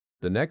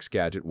The next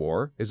gadget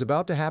war is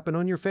about to happen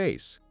on your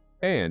face.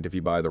 And if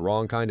you buy the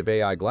wrong kind of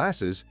AI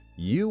glasses,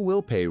 you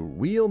will pay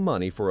real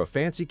money for a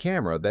fancy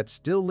camera that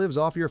still lives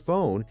off your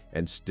phone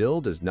and still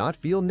does not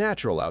feel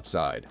natural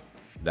outside.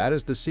 That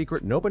is the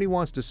secret nobody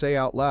wants to say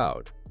out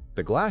loud.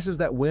 The glasses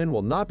that win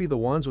will not be the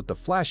ones with the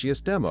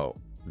flashiest demo.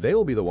 They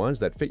will be the ones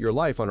that fit your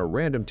life on a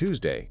random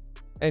Tuesday.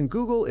 And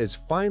Google is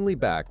finally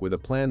back with a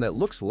plan that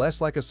looks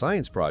less like a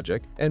science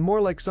project and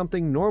more like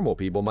something normal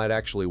people might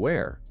actually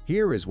wear.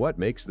 Here is what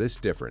makes this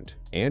different.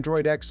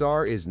 Android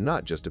XR is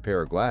not just a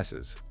pair of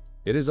glasses.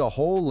 It is a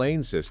whole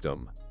lane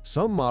system.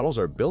 Some models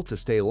are built to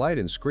stay light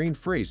and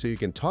screen-free so you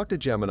can talk to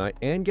Gemini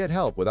and get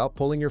help without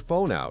pulling your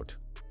phone out.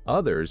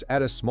 Others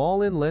add a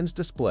small in-lens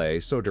display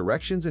so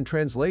directions and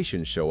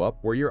translations show up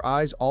where your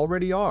eyes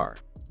already are.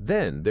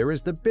 Then there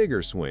is the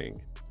bigger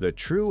swing, the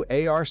true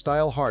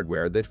AR-style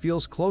hardware that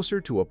feels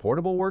closer to a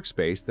portable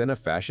workspace than a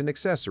fashion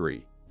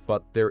accessory.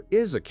 But there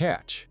is a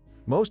catch.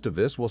 Most of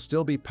this will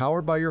still be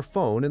powered by your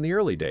phone in the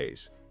early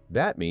days.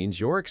 That means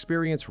your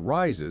experience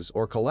rises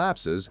or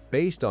collapses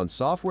based on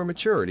software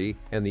maturity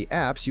and the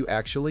apps you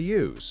actually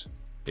use.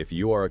 If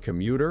you are a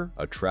commuter,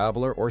 a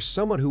traveler, or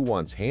someone who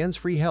wants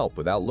hands-free help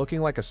without looking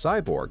like a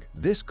cyborg,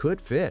 this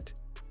could fit.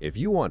 If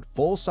you want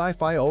full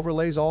sci-fi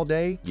overlays all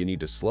day, you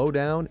need to slow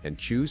down and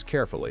choose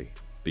carefully.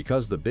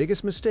 Because the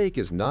biggest mistake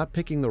is not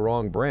picking the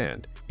wrong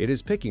brand, it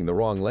is picking the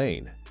wrong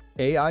lane.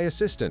 AI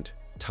Assistant,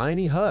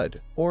 Tiny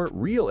HUD, or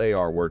real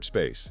AR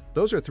workspace,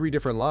 those are 3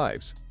 different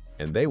lives.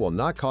 And they will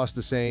not cost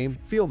the same,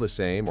 feel the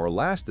same, or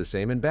last the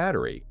same in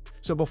battery.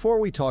 So before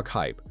we talk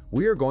hype,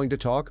 we are going to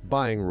talk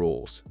buying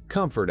rules,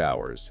 comfort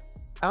hours,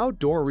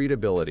 outdoor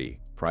readability,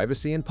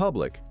 privacy in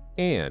public,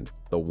 and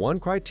the one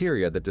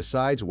criteria that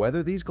decides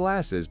whether these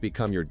glasses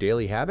become your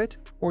daily habit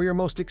or your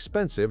most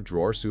expensive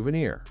drawer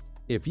souvenir.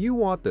 If you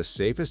want the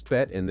safest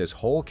bet in this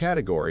whole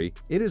category,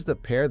 it is the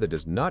pair that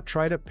does not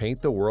try to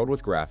paint the world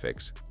with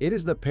graphics. It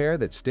is the pair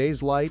that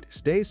stays light,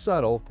 stays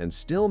subtle, and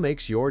still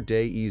makes your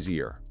day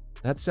easier.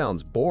 That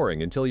sounds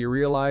boring until you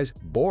realize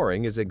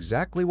boring is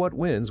exactly what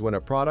wins when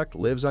a product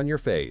lives on your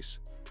face.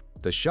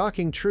 The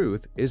shocking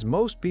truth is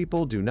most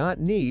people do not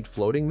need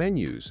floating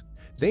menus.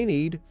 They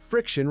need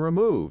friction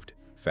removed,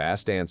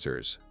 fast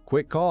answers,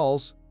 quick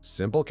calls,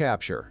 simple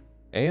capture,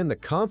 and the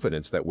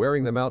confidence that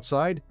wearing them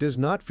outside does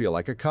not feel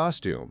like a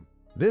costume.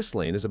 This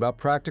lane is about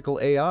practical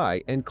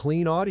AI and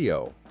clean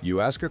audio.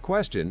 You ask a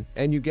question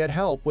and you get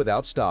help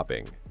without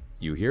stopping.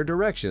 You hear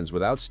directions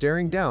without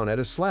staring down at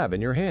a slab in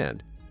your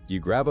hand. You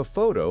grab a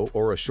photo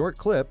or a short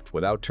clip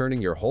without turning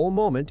your whole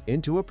moment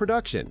into a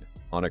production.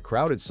 On a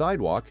crowded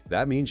sidewalk,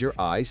 that means your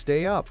eyes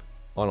stay up.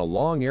 On a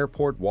long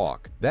airport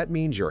walk, that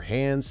means your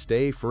hands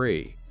stay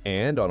free.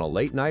 And on a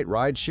late-night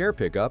ride-share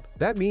pickup,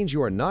 that means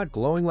you are not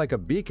glowing like a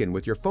beacon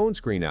with your phone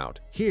screen out.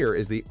 Here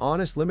is the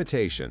honest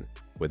limitation.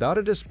 Without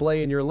a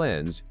display in your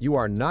lens, you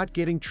are not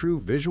getting true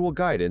visual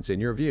guidance in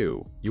your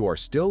view. You are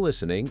still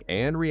listening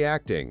and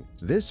reacting.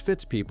 This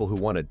fits people who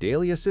want a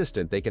daily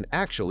assistant they can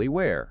actually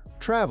wear.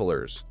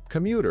 Travelers,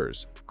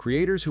 commuters,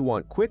 creators who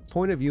want quick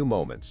point-of-view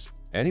moments.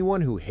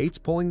 Anyone who hates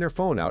pulling their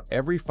phone out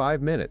every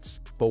 5 minutes.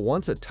 But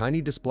once a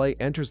tiny display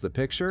enters the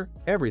picture,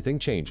 everything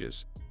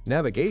changes.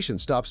 Navigation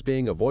stops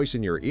being a voice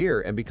in your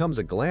ear and becomes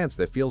a glance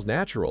that feels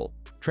natural.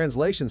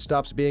 Translation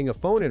stops being a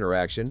phone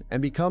interaction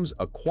and becomes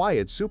a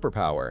quiet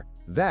superpower.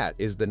 That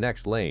is the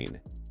next lane.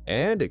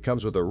 And it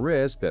comes with a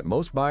risk that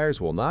most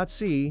buyers will not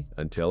see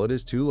until it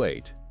is too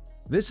late.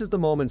 This is the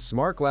moment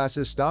smart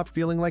glasses stop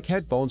feeling like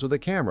headphones with a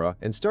camera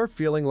and start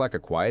feeling like a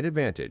quiet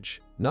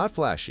advantage. Not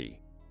flashy,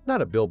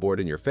 not a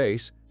billboard in your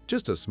face,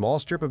 just a small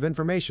strip of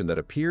information that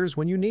appears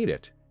when you need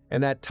it.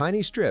 And that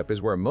tiny strip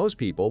is where most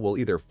people will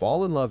either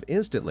fall in love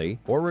instantly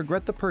or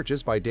regret the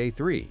purchase by day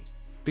 3.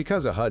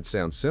 Because a HUD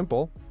sounds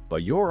simple,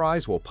 but your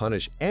eyes will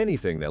punish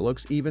anything that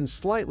looks even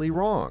slightly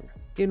wrong.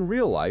 In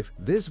real life,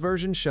 this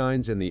version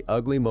shines in the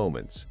ugly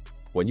moments.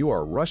 When you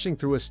are rushing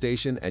through a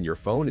station and your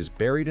phone is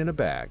buried in a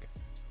bag.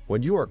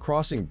 When you are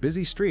crossing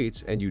busy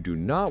streets and you do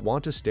not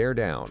want to stare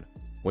down.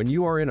 When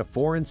you are in a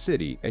foreign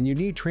city and you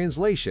need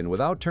translation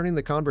without turning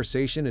the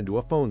conversation into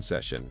a phone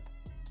session.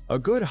 A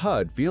good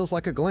HUD feels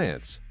like a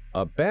glance.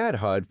 A bad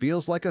HUD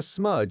feels like a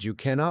smudge you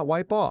cannot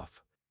wipe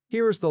off.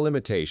 Here is the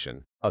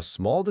limitation. A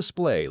small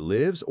display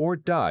lives or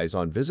dies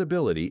on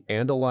visibility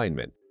and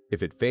alignment.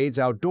 If it fades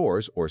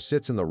outdoors or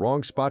sits in the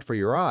wrong spot for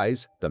your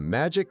eyes, the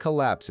magic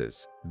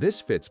collapses. This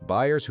fits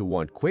buyers who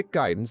want quick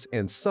guidance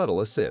and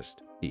subtle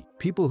assist.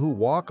 People who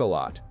walk a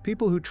lot,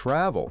 people who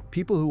travel,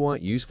 people who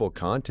want useful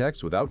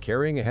context without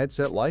carrying a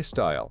headset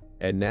lifestyle.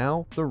 And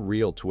now, the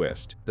real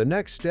twist. The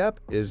next step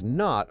is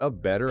not a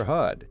better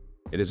HUD.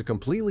 It is a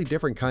completely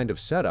different kind of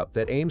setup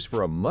that aims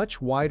for a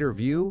much wider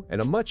view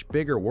and a much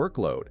bigger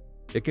workload.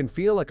 It can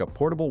feel like a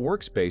portable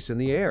workspace in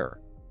the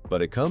air.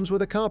 But it comes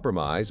with a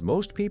compromise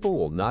most people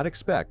will not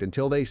expect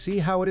until they see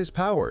how it is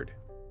powered.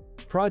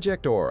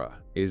 Project Aura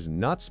is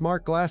not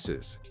smart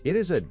glasses. It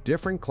is a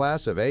different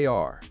class of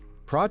AR.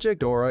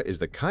 Project Aura is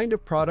the kind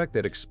of product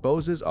that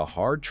exposes a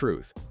hard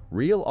truth.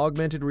 Real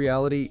augmented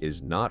reality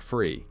is not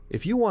free.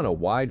 If you want a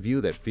wide view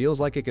that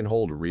feels like it can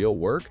hold real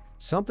work,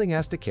 something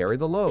has to carry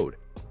the load.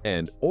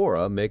 And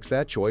Aura makes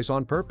that choice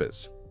on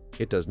purpose.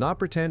 It does not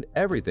pretend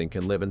everything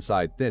can live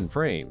inside thin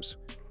frames.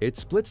 It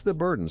splits the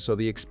burden so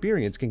the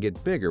experience can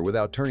get bigger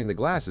without turning the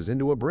glasses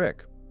into a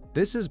brick.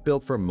 This is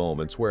built for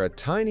moments where a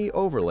tiny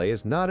overlay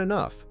is not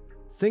enough.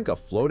 Think a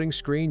floating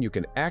screen you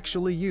can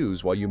actually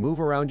use while you move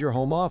around your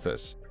home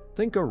office.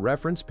 Think a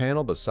reference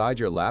panel beside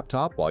your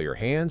laptop while your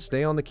hands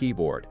stay on the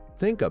keyboard.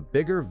 Think a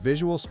bigger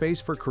visual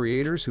space for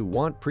creators who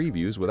want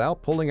previews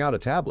without pulling out a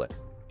tablet.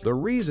 The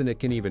reason it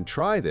can even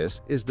try this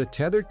is the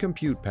tethered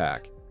compute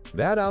pack.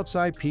 That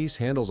outside piece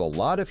handles a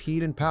lot of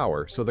heat and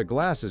power so the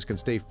glasses can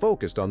stay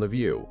focused on the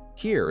view.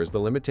 Here is the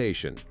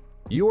limitation.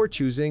 You are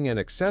choosing an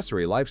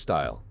accessory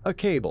lifestyle, a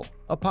cable,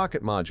 a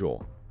pocket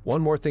module.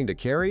 One more thing to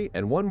carry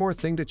and one more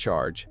thing to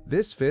charge.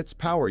 This fits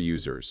power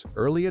users,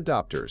 early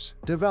adopters,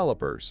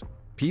 developers,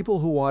 people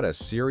who want a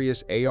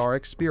serious AR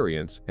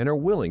experience and are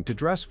willing to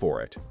dress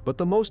for it. But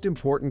the most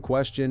important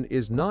question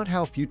is not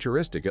how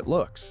futuristic it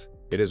looks.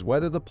 It is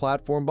whether the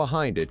platform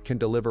behind it can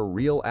deliver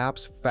real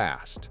apps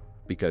fast.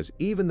 Because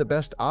even the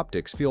best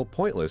optics feel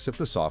pointless if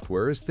the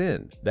software is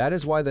thin. That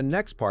is why the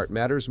next part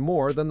matters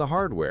more than the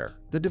hardware,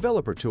 the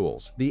developer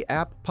tools, the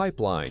app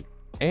pipeline,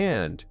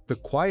 and the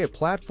quiet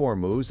platform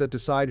moves that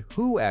decide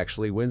who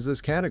actually wins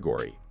this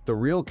category. The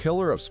real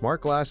killer of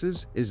smart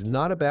glasses is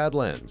not a bad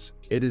lens.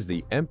 It is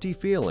the empty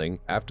feeling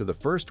after the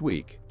first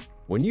week.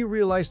 When you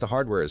realize the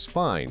hardware is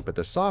fine, but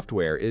the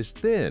software is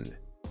thin.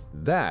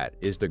 That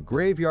is the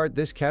graveyard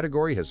this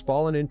category has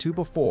fallen into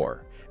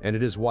before, and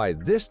it is why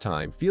this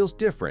time feels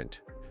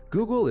different.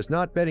 Google is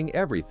not betting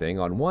everything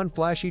on one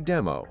flashy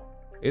demo.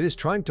 It is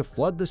trying to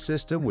flood the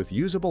system with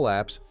usable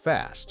apps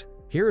fast.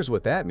 Here's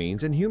what that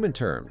means in human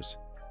terms.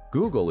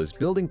 Google is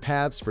building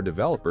paths for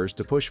developers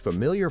to push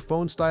familiar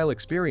phone-style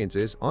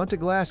experiences onto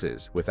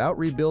glasses without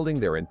rebuilding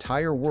their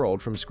entire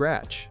world from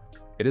scratch.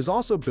 It is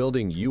also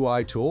building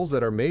UI tools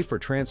that are made for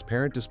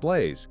transparent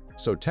displays,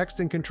 so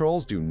text and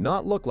controls do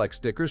not look like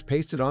stickers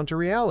pasted onto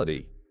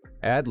reality.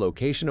 Add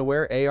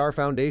location-aware AR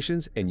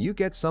foundations and you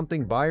get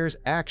something buyers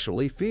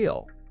actually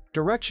feel.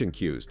 Direction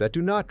cues that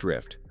do not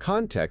drift,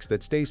 context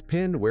that stays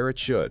pinned where it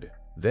should.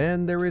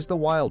 Then there is the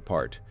wild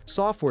part,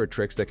 software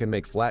tricks that can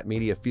make flat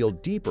media feel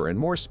deeper and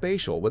more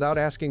spatial without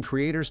asking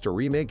creators to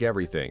remake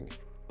everything.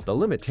 The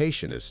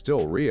limitation is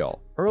still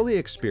real. Early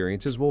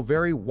experiences will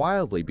vary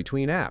wildly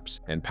between apps,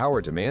 and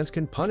power demands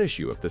can punish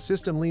you if the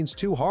system leans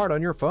too hard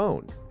on your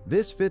phone.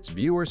 This fits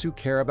viewers who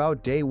care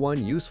about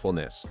day-one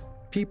usefulness,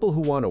 people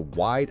who want a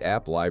wide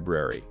app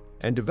library,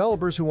 and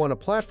developers who want a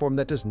platform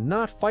that does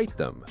not fight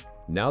them.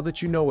 Now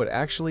that you know what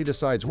actually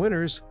decides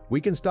winners, we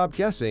can stop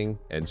guessing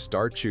and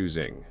start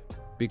choosing.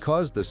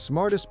 Because the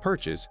smartest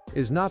purchase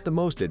is not the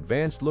most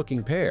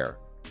advanced-looking pair.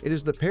 It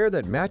is the pair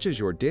that matches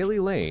your daily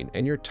lane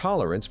and your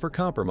tolerance for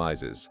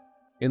compromises.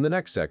 In the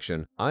next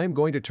section, I'm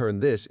going to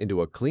turn this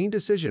into a clean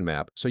decision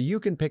map so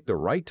you can pick the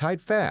right type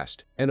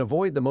fast and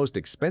avoid the most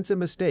expensive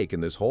mistake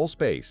in this whole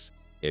space.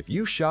 If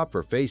you shop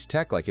for face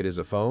tech like it is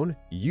a phone,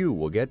 you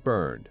will get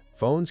burned.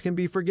 Phones can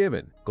be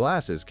forgiven,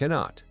 glasses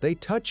cannot. They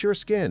touch your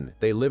skin,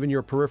 they live in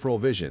your peripheral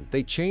vision,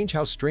 they change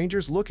how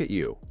strangers look at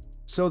you.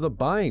 So the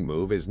buying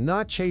move is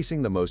not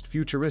chasing the most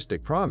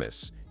futuristic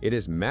promise, it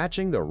is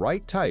matching the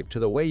right type to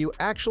the way you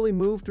actually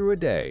move through a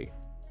day.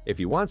 If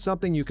you want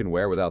something you can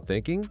wear without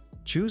thinking,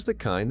 choose the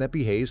kind that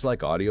behaves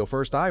like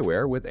audio-first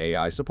eyewear with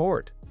AI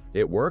support.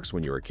 It works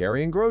when you are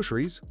carrying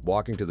groceries,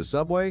 walking to the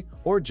subway,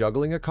 or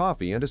juggling a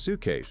coffee and a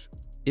suitcase.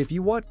 If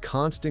you want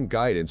constant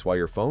guidance while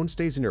your phone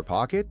stays in your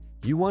pocket,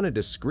 you want a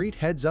discreet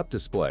heads-up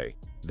display.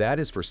 That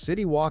is for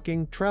city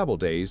walking, travel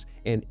days,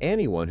 and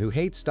anyone who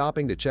hates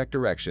stopping to check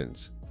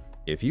directions.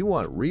 If you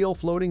want real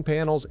floating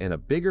panels and a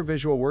bigger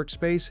visual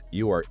workspace,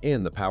 you are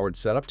in the powered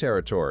setup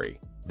territory.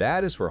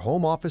 That is for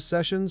home office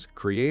sessions,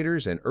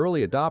 creators, and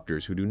early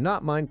adopters who do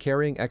not mind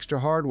carrying extra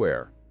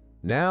hardware.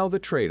 Now the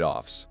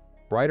trade-offs.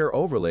 Brighter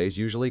overlays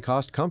usually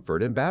cost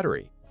comfort and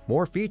battery.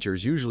 More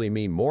features usually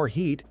mean more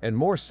heat and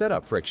more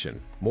setup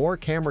friction. More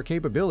camera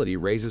capability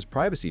raises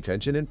privacy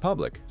tension in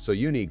public, so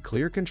you need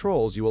clear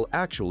controls you will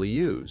actually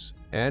use.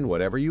 And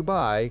whatever you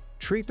buy,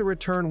 treat the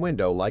return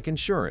window like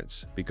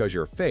insurance, because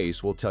your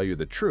face will tell you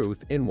the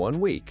truth in 1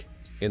 week.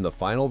 In the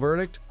final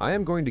verdict, I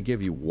am going to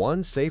give you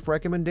one safe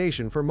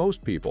recommendation for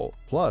most people,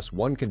 plus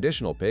one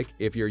conditional pick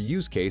if your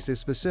use case is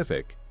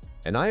specific.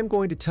 And I am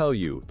going to tell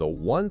you the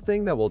one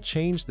thing that will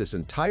change this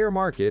entire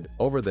market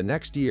over the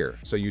next year,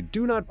 so you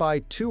do not buy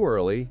too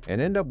early and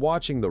end up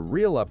watching the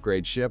real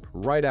upgrade ship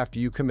right after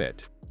you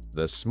commit.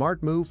 The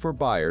smart move for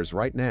buyers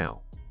right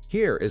now.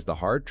 Here is the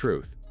hard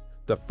truth.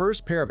 The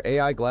first pair of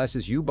AI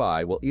glasses you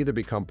buy will either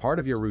become part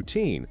of your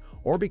routine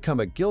or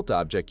become a guilt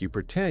object you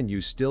pretend you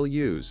still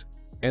use.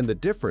 And the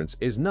difference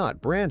is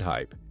not brand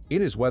hype.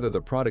 It is whether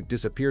the product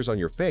disappears on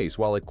your face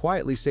while it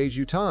quietly saves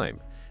you time.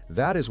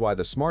 That is why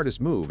the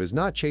smartest move is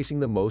not chasing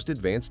the most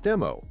advanced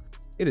demo.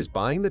 It is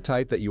buying the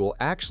type that you will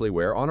actually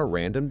wear on a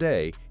random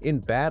day, in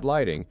bad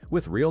lighting,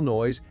 with real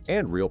noise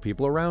and real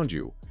people around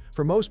you.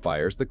 For most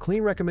buyers, the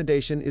clean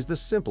recommendation is the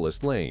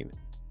simplest lane.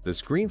 The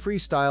screen-free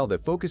style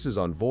that focuses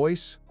on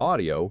voice,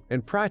 audio,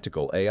 and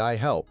practical AI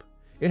help.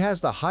 It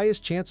has the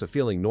highest chance of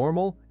feeling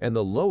normal and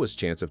the lowest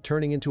chance of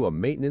turning into a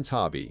maintenance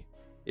hobby.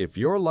 If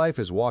your life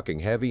is walking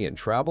heavy and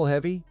travel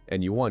heavy,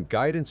 and you want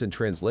guidance and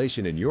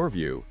translation in your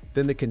view,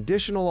 then the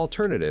conditional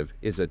alternative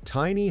is a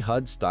tiny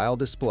HUD-style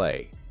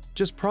display.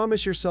 Just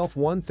promise yourself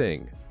one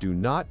thing: do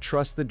not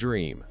trust the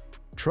dream.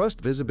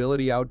 Trust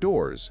visibility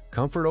outdoors,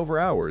 comfort over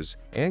hours,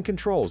 and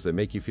controls that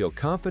make you feel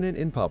confident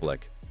in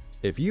public.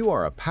 If you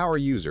are a power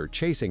user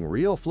chasing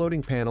real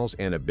floating panels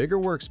and a bigger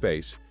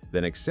workspace,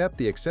 then accept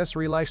the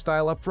accessory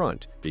lifestyle up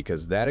front,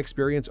 because that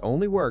experience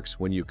only works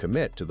when you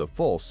commit to the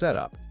full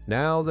setup.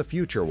 Now, the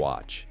future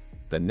watch.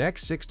 The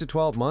next 6 to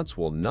 12 months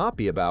will not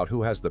be about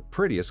who has the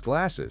prettiest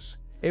glasses.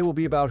 It will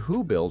be about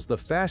who builds the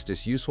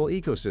fastest useful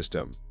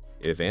ecosystem.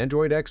 If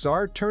Android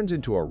XR turns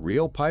into a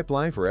real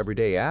pipeline for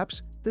everyday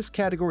apps, this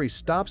category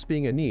stops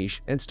being a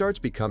niche and starts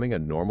becoming a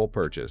normal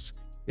purchase.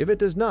 If it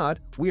does not,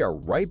 we are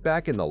right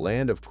back in the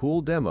land of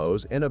cool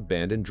demos and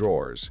abandoned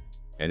drawers.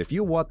 And if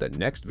you want the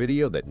next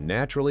video that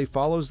naturally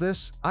follows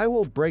this, I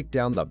will break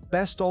down the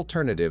best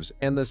alternatives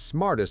and the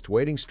smartest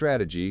waiting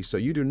strategy so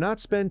you do not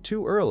spend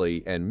too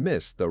early and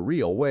miss the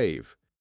real wave.